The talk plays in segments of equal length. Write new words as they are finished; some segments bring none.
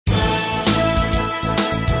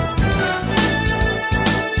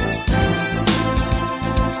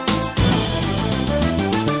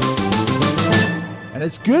And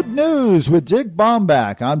it's good news with Dick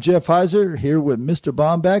Baumbach. I'm Jeff Heiser here with Mr.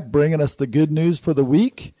 Baumbach, bringing us the good news for the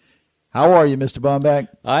week. How are you, Mr. Baumbach?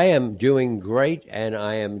 I am doing great, and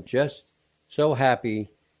I am just so happy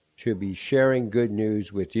to be sharing good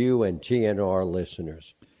news with you and TNR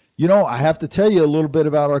listeners. You know, I have to tell you a little bit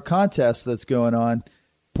about our contest that's going on.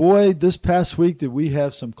 Boy, this past week did we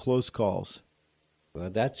have some close calls. Well,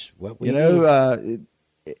 that's what we need.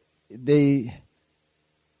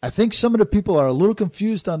 I think some of the people are a little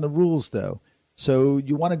confused on the rules, though. So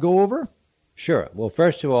you want to go over? Sure. Well,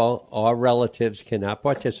 first of all, our relatives cannot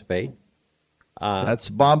participate. That's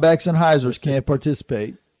Baumbachs and Heisers can't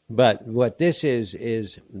participate. But what this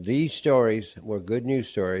is these stories were good news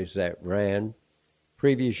stories that ran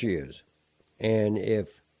previous years. And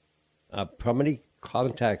if somebody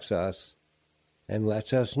contacts us and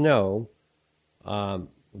lets us know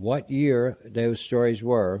what year those stories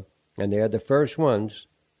were, and they're the first ones,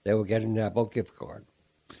 they will get an Apple gift card.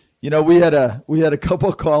 You know, we had a couple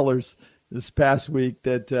of callers this past week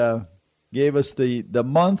that gave us the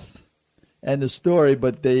month and the story,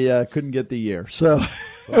 but they couldn't get the year. So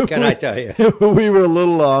what can I tell you? We were a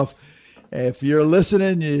little off. If you're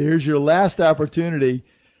listening, here's your last opportunity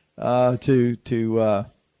to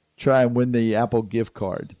try and win the Apple gift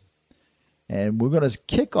card. And we're going to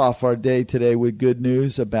kick off our day today with good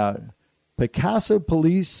news about Picasso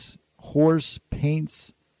police horse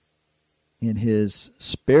paints in his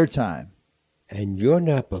spare time. And you're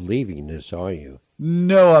not believing this, are you?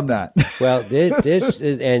 No, I'm not. Well, this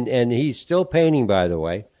is, and he's still painting, by the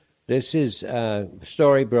way. This is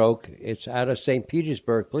story broke. It's out of St.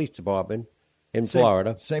 Petersburg Police Department in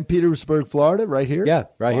Florida. St. Petersburg, Florida, right here? Yeah,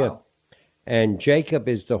 right here. And Jacob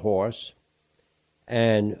is the horse,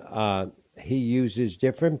 and he uses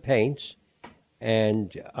different paints,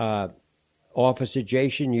 and Officer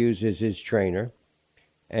Jason uses his trainer,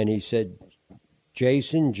 and he said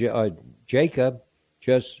Jacob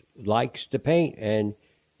just likes to paint, and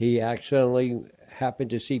he accidentally happened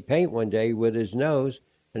to see paint one day with his nose,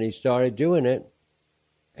 and he started doing it,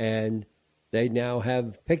 and they now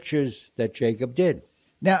have pictures that Jacob did.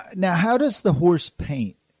 Now, how does the horse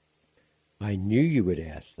paint? I knew you would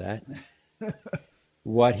ask that.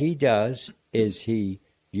 What he does is he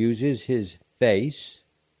uses his face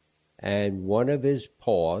and one of his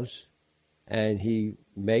paws, and he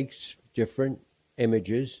makes different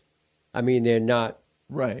images. I mean, they're not,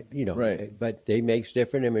 right, right, but they makes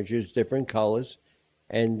different images, different colors,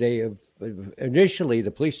 and they have, initially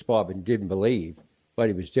the police department didn't believe what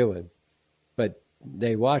he was doing, but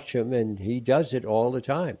they watch him, and he does it all the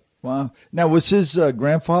time. Wow. Now, was his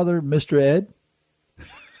grandfather Mr. Ed?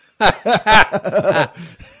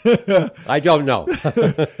 I don't know.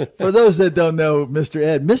 For those that don't know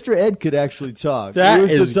Mr. Ed could actually talk. That he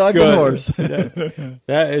was is the talking good. horse.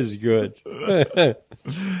 That is good.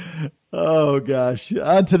 Oh, gosh.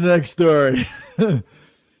 On to the next story.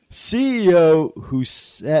 CEO who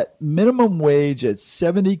set minimum wage at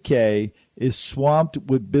 $70K is swamped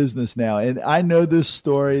with business now. And I know this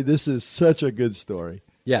story. This is such a good story.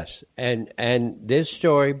 Yes, and this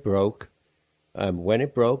story broke. When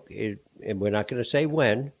it broke, and we're not going to say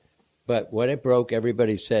when, but when it broke,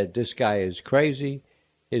 everybody said, this guy is crazy.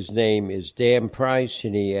 His name is Dan Price,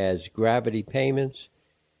 and he has gravity payments.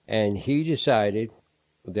 And he decided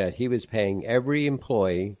that he was paying every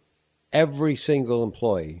single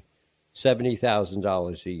employee,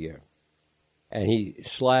 $70,000 a year. And he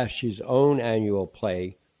slashed his own annual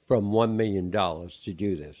pay from $1 million to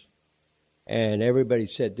do this. And everybody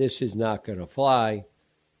said, this is not going to fly.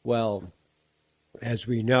 Well, as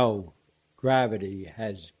we know, gravity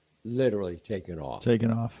has literally taken off.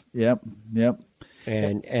 Yep.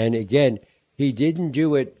 And again, he didn't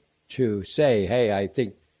do it to say, hey, I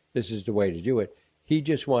think this is the way to do it. He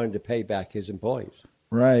just wanted to pay back his employees.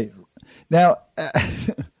 Right. Now,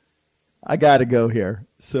 I got to go here.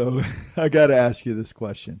 So I got to ask you this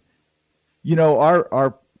question. You know,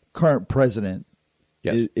 our current president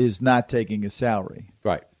is not taking a salary.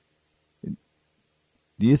 Right.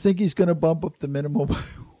 Do you think he's going to bump up the minimum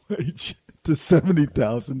wage to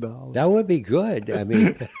 $70,000? That would be good. I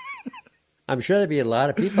mean, I'm sure there'd be a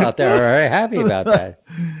lot of people out there who are very happy about that.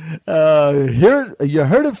 Here, you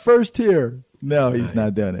heard it first here. No, he's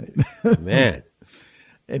not doing it. Man.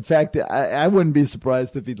 In fact, I wouldn't be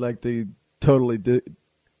surprised if he'd like to totally do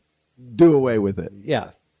away with it.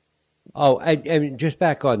 Yeah. Oh, and just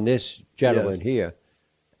back on this gentleman here,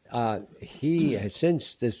 he has,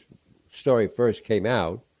 since this story first came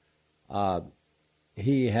out,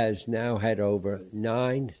 he has now had over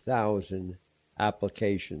 9,000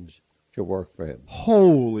 applications to work for him.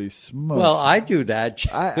 Holy smokes. Well, I do that.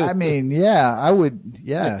 I mean, yeah, I would,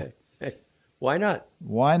 yeah. Why not?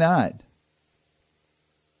 Why not?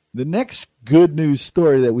 The next good news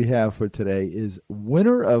story that we have for today is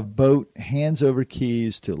winner of boat hands over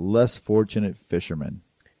keys to less fortunate fishermen.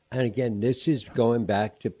 And again, this is going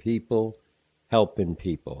back to people helping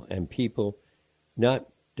people and people not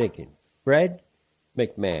thinking. Fred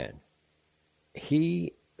McMahon,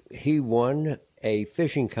 he won a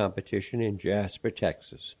fishing competition in Jasper,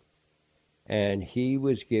 Texas, and he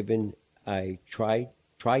was given a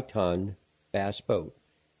Triton bass boat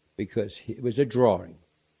because it was a drawing.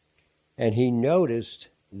 And he noticed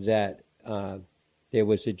that there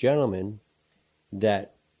was a gentleman,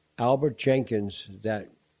 that Albert Jenkins, that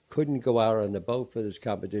couldn't go out on the boat for this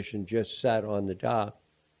competition, just sat on the dock.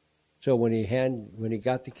 So when he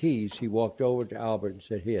got the keys, he walked over to Albert and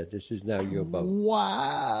said, "Here, this is now your boat."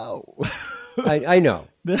 Wow. I know.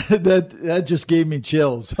 that just gave me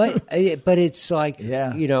chills. But it's like,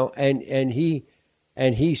 yeah.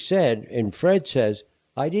 And he said, and Fred says,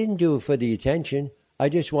 "I didn't do it for the attention. I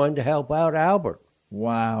just wanted to help out Albert."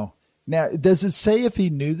 Wow. Now, does it say if he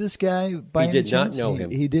knew this guy by any chance? He did not know him.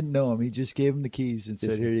 He didn't know him. He just gave him the keys and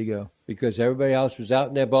said, "Here you go." Because everybody else was out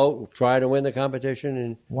in their boat trying to win the competition,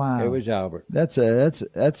 and wow, it was Albert. That's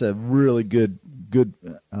a really good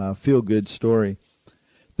feel good story.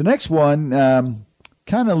 The next one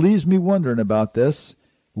kind of leaves me wondering about this.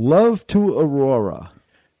 Love to Aurora.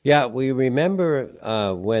 Yeah, we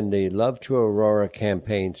remember when the Love to Aurora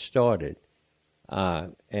campaign started.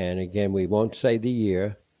 And again, we won't say the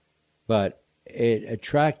year, but it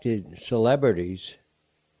attracted celebrities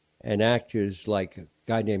and actors like a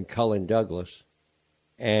guy named Cullen Douglas.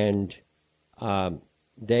 And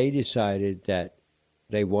they decided that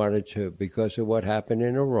they wanted to, because of what happened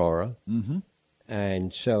in Aurora. Mm-hmm.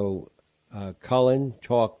 And so Cullen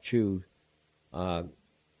talked to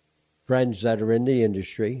friends that are in the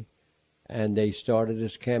industry, and they started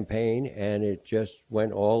this campaign, and it just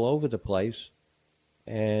went all over the place.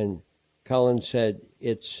 And Cullen said,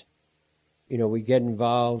 it's, we get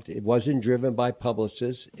involved. It wasn't driven by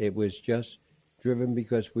publicists. It was just driven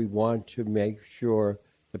because we want to make sure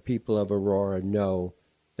the people of Aurora know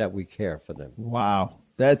that we care for them. Wow.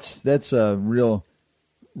 That's a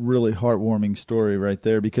really heartwarming story right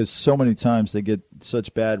there, because so many times they get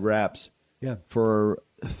such bad raps for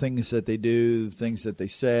things that they do, things that they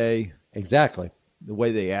say. Exactly. The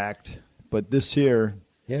way they act. But this here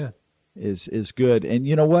is good. And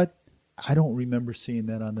you know what? I don't remember seeing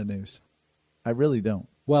that on the news. I really don't.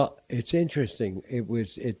 Well, it's interesting.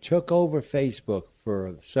 It took over Facebook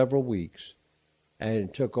for several weeks, and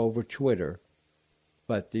it took over Twitter.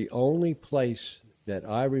 But the only place that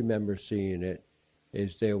I remember seeing it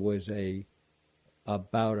is there was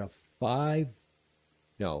about a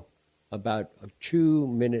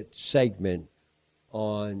 2-minute segment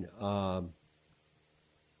on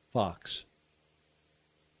Fox.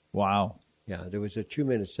 Wow. Yeah, there was a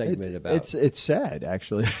 2-minute segment about it's sad,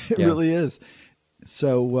 actually. It really is.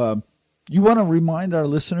 So you want to remind our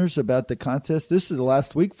listeners about the contest? This is the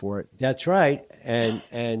last week for it. That's right.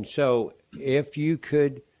 And so if you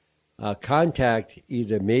could contact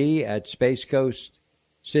either me at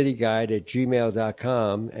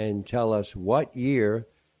spacecoastcityguide@gmail.com and tell us what year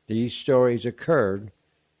these stories occurred.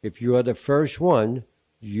 If you are the first one,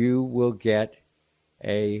 you will get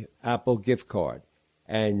a Apple gift card.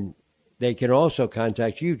 And they can also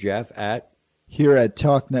contact you, Jeff, here at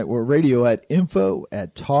Talk Network Radio at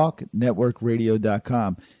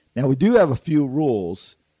info@talknetworkradio.com. Now, we do have a few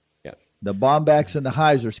rules. Yes. The Baumbachs and the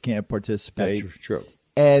Heisers can't participate. That's true.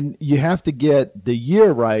 And you have to get the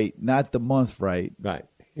year right, not the month right. Right,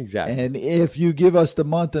 exactly. And if you give us the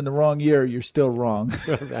month in the wrong year, you're still wrong.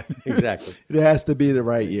 Exactly. It has to be the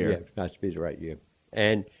right year. Yeah, it has to be the right year.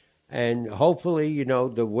 And hopefully,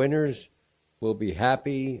 the winners will be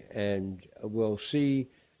happy, and we'll see.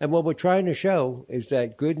 And what we're trying to show is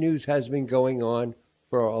that good news has been going on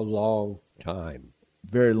for a long time.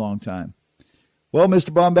 Very long time. Well,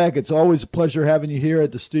 Mr. Baumbach, it's always a pleasure having you here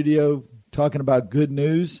at the studio talking about good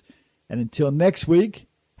news. And until next week,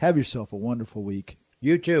 have yourself a wonderful week.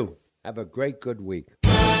 You too. Have a great, good week.